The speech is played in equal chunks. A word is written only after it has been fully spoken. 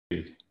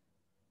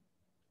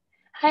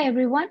Hi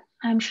everyone,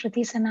 I'm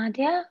Shruti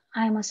Sanadia.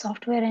 I'm a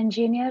software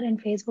engineer in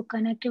Facebook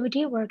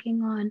connectivity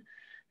working on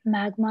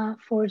Magma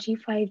 4G,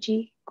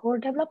 5G core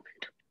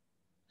development.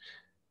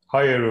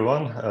 Hi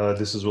everyone,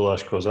 this is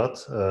Ulash Kozat.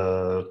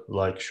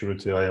 Like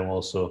Shruti, I am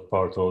also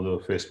part of the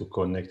Facebook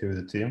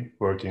connectivity team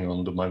working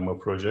on the Magma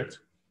project.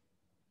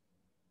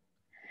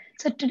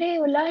 So today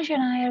Ulash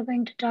and I are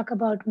going to talk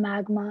about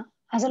Magma.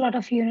 As a lot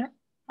of you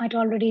might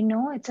already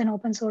know, it's an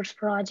open source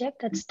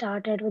project that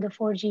started with a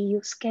 4G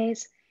use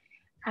case,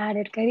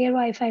 added carrier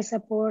Wi-Fi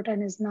support,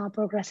 and is now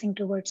progressing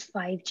towards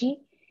 5G.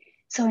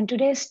 So in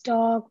today's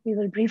talk, we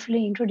will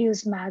briefly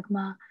introduce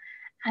Magma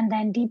and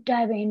then deep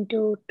dive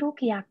into two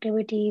key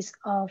activities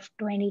of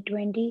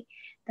 2020,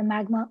 the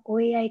Magma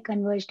OAI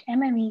Converged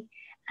MME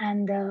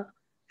and the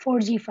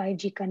 4G,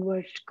 5G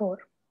Converged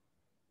Core.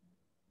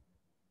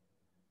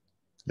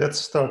 Let's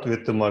start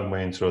with the Magma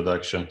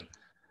introduction.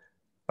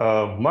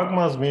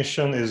 Magma's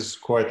mission is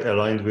quite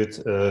aligned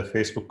with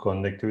Facebook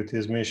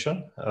connectivity's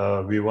mission.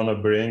 We want to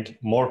bring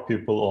more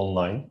people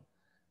online.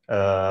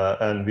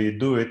 And we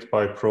do it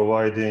by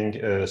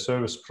providing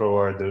service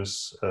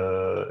providers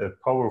a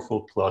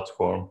powerful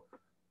platform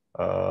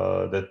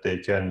that they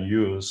can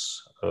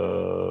use,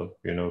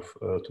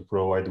 to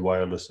provide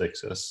wireless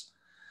access.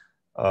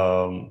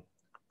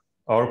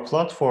 Our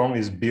platform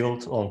is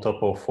built on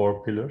top of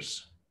 4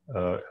 pillars.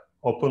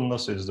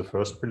 Openness is the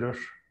first pillar.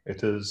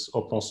 It is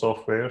open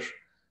software.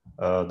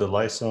 The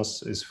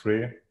license is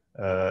free,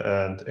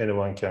 and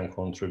anyone can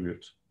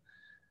contribute.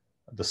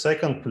 The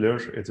second pillar,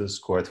 it is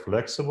quite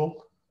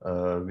flexible.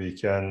 We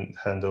can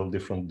handle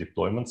different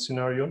deployment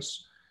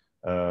scenarios.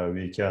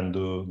 We can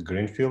do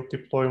greenfield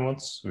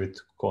deployments with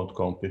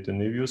completely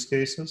new use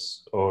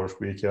cases, or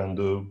we can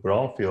do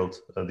brownfield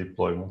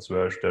deployments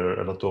where there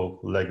are a lot of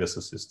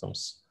legacy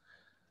systems.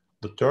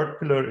 The third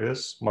pillar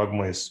is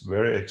Magma is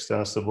very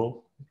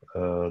extensible.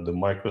 The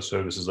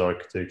microservices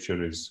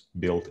architecture is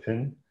built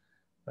in.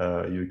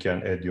 You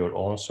can add your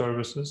own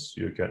services,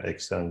 you can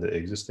extend the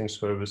existing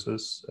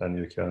services, and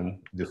you can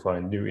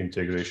define new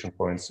integration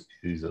points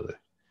easily.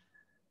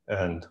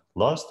 And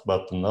last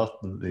but not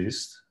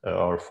least,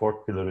 our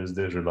fourth pillar is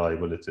the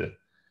reliability.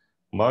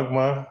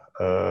 Magma,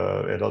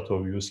 a lot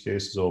of use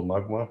cases of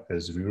Magma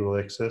has rural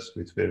access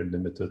with very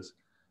limited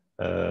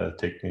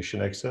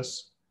technician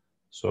access.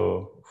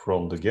 So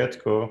from the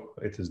get-go,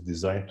 it is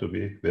designed to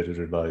be very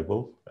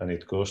reliable, and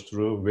it goes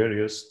through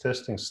various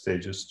testing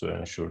stages to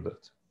ensure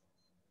that.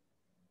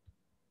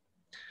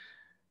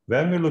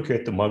 When we look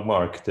at the Magma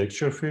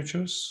architecture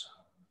features,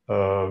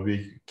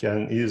 we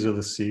can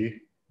easily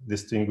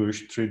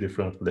distinguish 3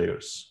 different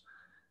layers.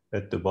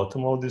 At the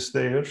bottom of this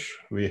layer,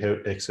 we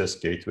have access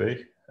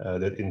gateway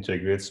that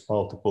integrates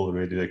multiple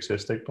radio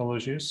access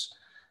technologies,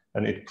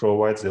 and it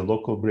provides a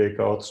local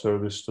breakout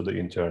service to the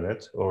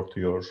internet or to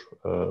your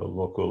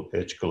local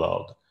edge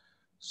cloud.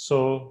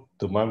 So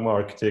the Magma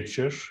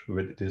architecture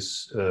with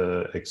this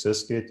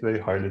access gateway,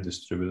 highly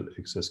distributed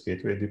access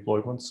gateway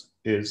deployments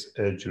is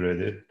edge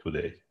ready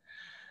today.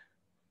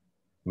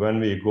 When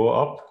we go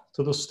up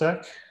to the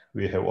stack,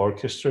 we have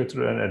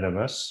orchestrator and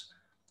NMS.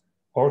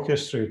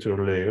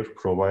 Orchestrator layer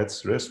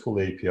provides RESTful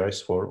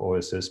APIs for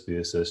OSS,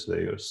 BSS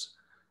layers,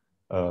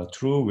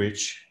 through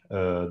which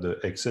the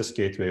access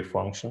gateway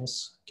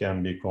functions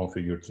can be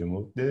configured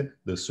remotely,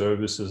 the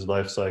services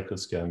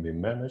lifecycles can be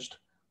managed,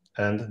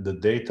 and the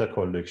data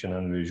collection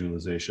and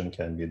visualization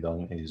can be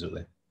done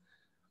easily.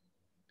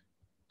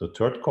 The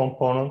third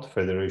component,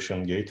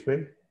 Federation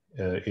Gateway,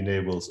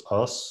 enables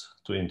us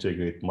to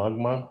integrate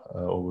Magma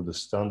over the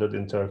standard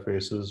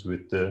interfaces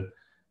with the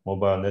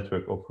mobile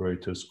network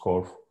operators'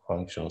 core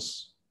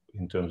functions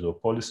in terms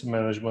of policy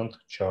management,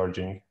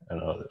 charging,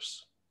 and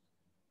others.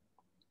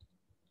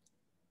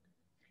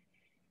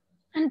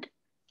 And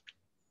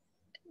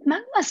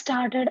Magma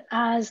started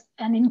as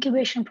an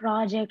incubation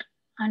project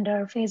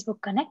under Facebook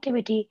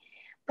connectivity,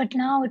 but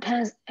now it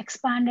has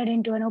expanded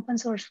into an open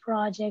source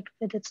project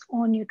with its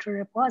own neutral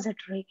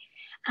repository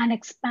and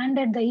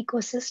expanded the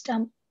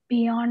ecosystem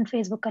beyond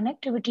Facebook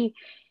connectivity,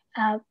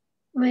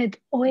 with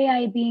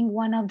OAI being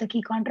one of the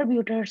key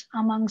contributors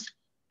amongst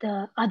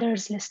the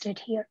others listed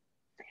here.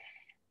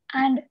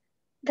 And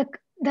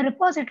the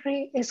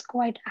repository is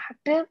quite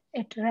active.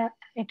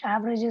 It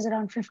averages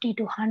around 50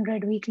 to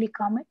 100 weekly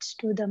commits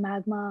to the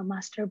Magma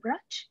master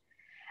branch.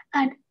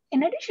 And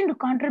in addition to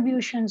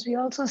contributions, we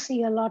also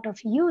see a lot of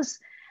use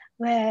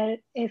where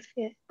if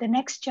the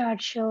next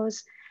chart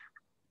shows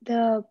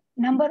the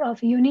number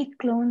of unique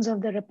clones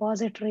of the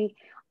repository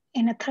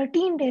in a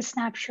 13-day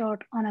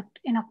snapshot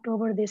in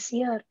October this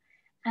year.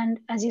 And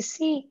as you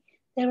see,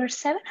 there were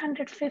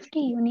 750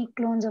 unique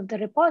clones of the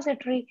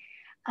repository,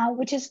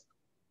 which is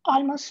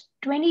almost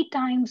 20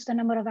 times the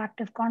number of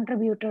active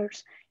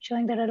contributors,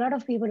 showing that a lot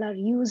of people are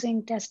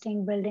using,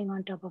 testing, building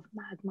on top of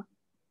Magma.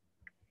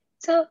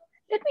 So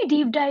let me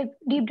deep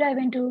dive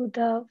into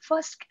the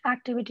first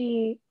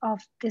activity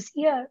of this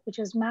year, which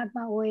is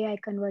Magma OAI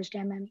Converged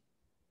MME.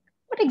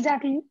 What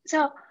exactly?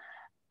 So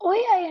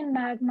OAI and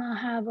Magma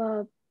have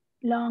a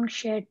long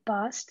shared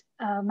past.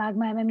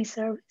 Magma MME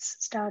service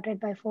started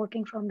by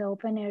forking from the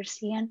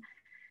OpenAirCN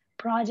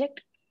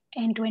project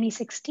in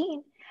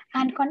 2016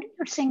 and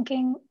continued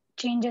syncing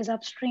changes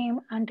upstream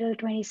until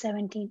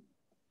 2017.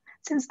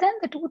 Since then,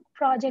 the two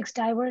projects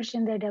diverged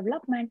in their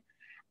development,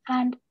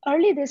 and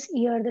early this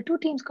year, the two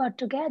teams got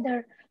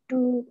together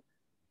to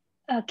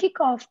kick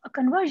off a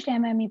converged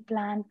MME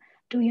plan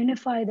to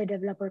unify the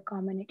developer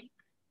community.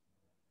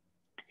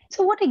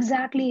 So what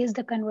exactly is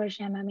the converged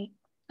MME?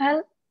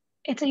 Well,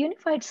 it's a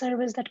unified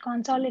service that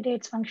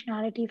consolidates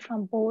functionality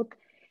from both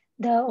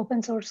the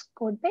open source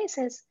code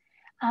bases.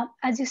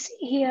 As you see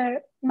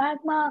here,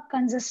 Magma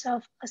consists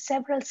of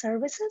several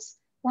services,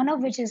 one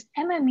of which is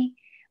MME,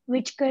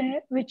 which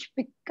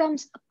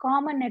becomes a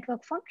common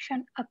network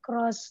function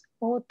across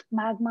both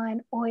Magma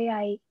and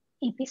OAI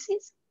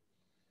EPCs.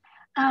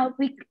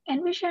 We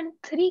envision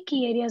three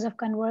key areas of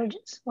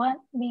convergence, one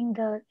being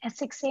the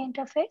S6A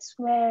interface,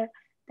 where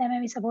the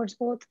MME supports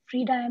both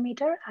free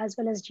diameter as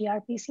well as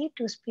gRPC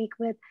to speak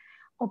with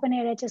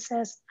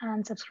OpenAirHSS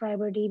and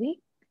subscriber DB.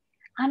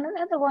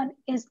 Another one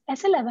is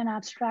S11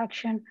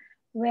 abstraction,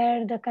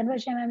 where the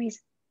converged MME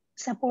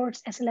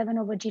supports S11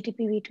 over GTP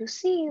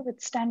v2c with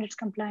standards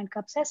compliant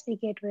CUPS SV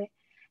gateway,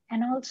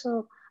 and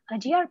also a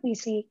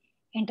gRPC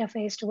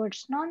interface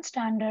towards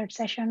non-standard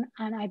session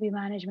and IP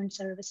management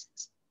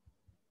services.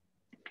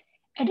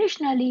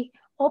 Additionally,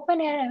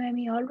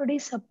 OpenAirMME already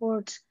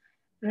supports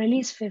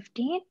release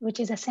 15, which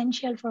is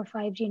essential for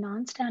 5G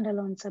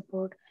non-standalone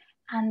support,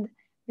 and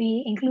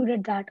we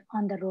included that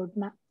on the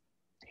roadmap.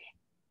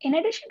 In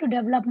addition to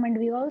development,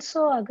 we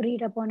also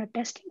agreed upon a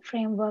testing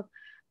framework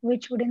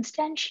which would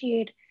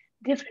instantiate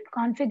different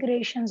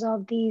configurations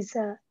of these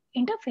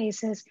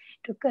interfaces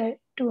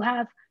to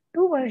have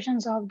two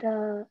versions of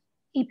the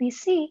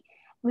EPC,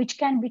 which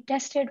can be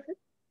tested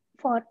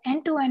for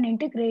end-to-end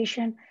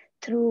integration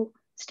through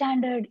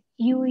standard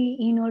UE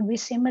eNodeB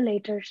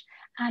simulators.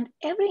 And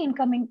every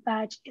incoming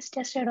patch is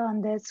tested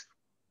on this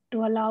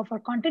to allow for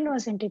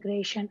continuous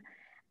integration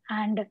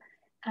and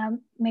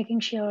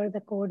making sure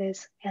the code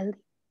is healthy.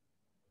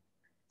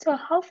 So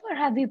how far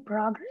have we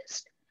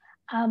progressed?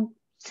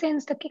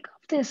 Since the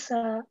kickoff this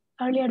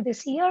earlier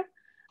this year,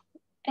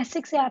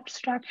 S6A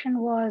abstraction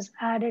was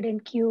added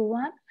in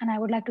Q1, and I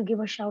would like to give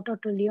a shout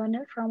out to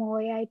Lionel from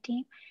OAI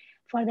team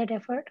for that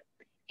effort.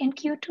 In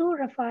Q2,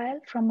 Rafael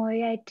from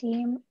OAI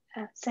team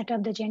set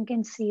up the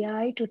Jenkins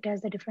CI to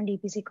test the different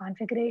EPC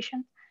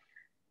configurations,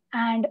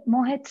 and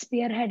Mohit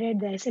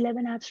spearheaded the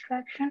S11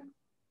 abstraction.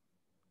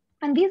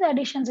 And these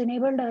additions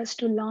enabled us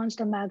to launch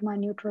the Magma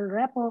neutral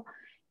repo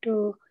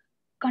to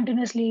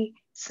continuously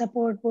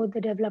support both the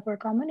developer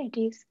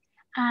communities,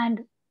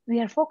 and we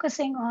are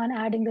focusing on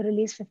adding the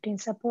release 15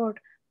 support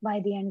by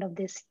the end of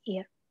this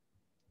year.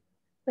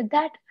 With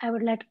that, I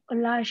would let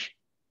Ulash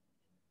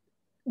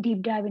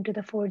deep dive into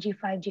the 4G,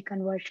 5G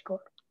converged code.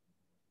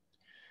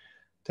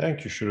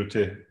 Thank you,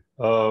 Shruti.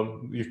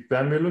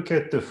 When we look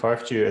at the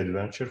 5G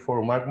adventure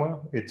for Magma,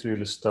 it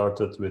really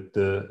started with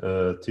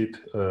the TIP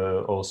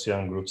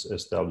Ocean Group's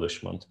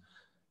establishment.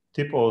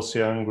 TIP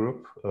Ocean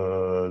Group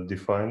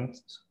defined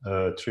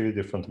three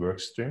different work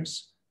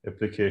streams: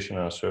 application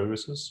and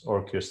services,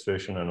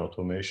 orchestration and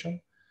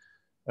automation.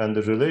 And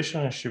the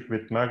relationship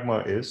with Magma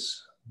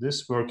is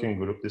this working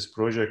group, this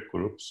project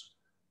groups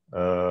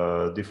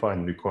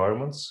define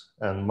requirements,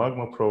 and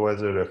Magma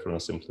provides a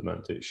reference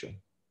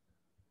implementation.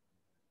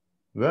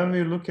 When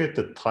we look at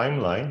the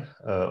timeline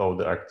of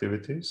the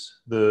activities,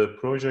 the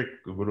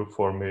project group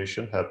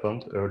formation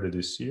happened early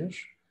this year.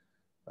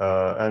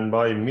 And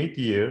by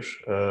mid-year,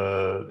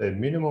 a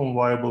minimum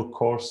viable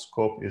core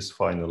scope is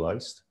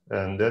finalized.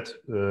 And that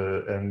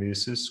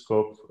MVC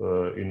scope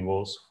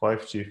involves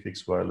 5G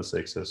fixed wireless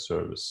access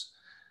service.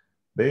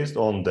 Based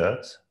on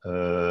that,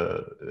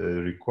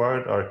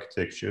 required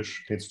architecture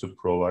needs to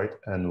provide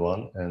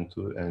N1, N2,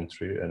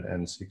 N3, and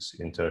N6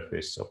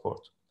 interface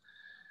support.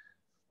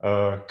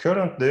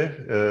 Currently,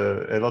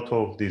 a lot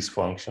of these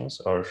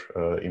functions are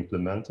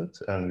implemented,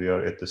 and we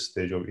are at the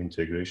stage of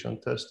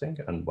integration testing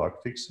and bug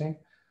fixing.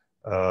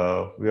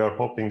 We are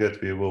hoping that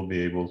we will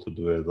be able to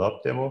do a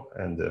lab demo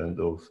at the end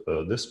of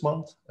this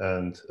month,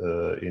 and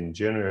in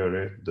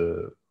January,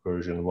 the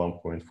version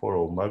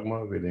 1.4 of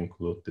Magma will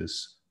include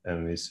this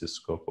MVC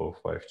scope of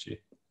 5G.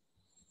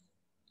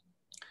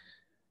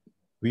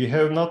 We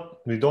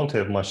don't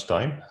have much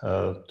time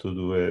to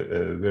do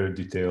a very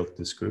detailed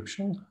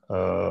description.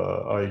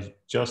 I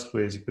just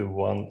basically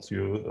want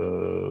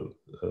to,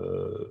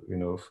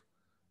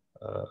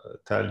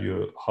 tell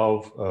you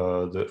how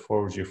the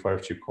 4G,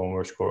 5G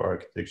converged core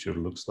architecture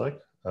looks like.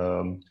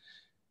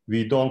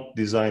 We don't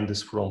design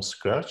this from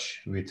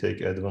scratch. We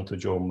take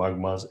advantage of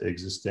Magma's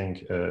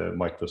existing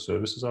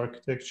microservices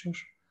architecture.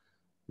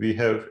 We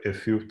have a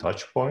few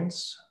touch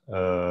points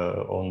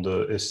on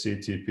the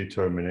SCTP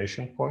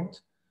termination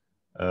point,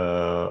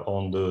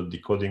 on the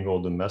decoding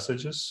of the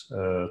messages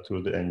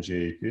through the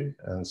NGAP,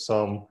 and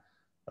some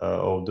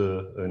of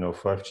the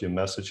 5G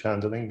message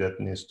handling that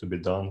needs to be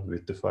done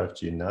with the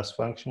 5G NAS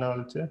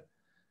functionality.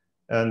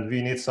 And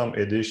we need some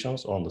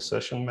additions on the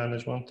session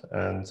management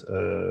and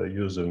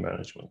user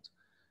management.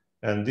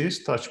 And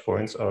these touch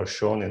points are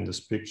shown in this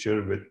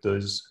picture with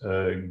those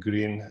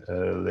green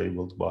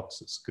labeled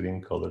boxes,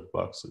 green colored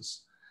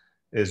boxes.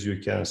 As you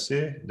can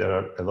see, there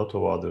are a lot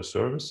of other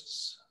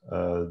services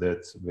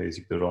that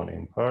basically run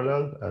in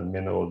parallel, and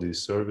many of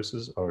these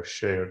services are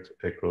shared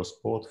across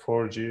both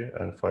 4G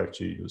and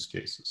 5G use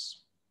cases.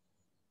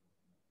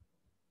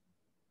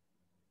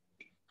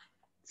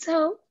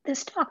 So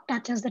this talk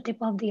touches the tip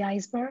of the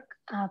iceberg.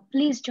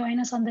 Please join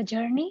us on the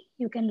journey.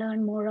 You can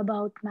learn more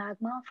about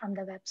Magma from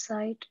the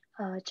website,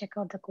 check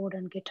out the code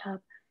on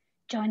GitHub,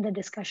 join the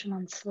discussion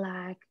on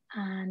Slack,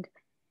 and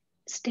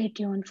stay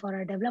tuned for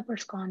our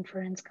developers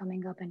conference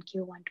coming up in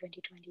Q1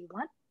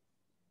 2021.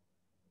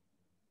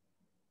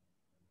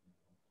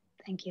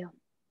 Thank you.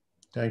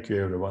 Thank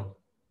you, everyone.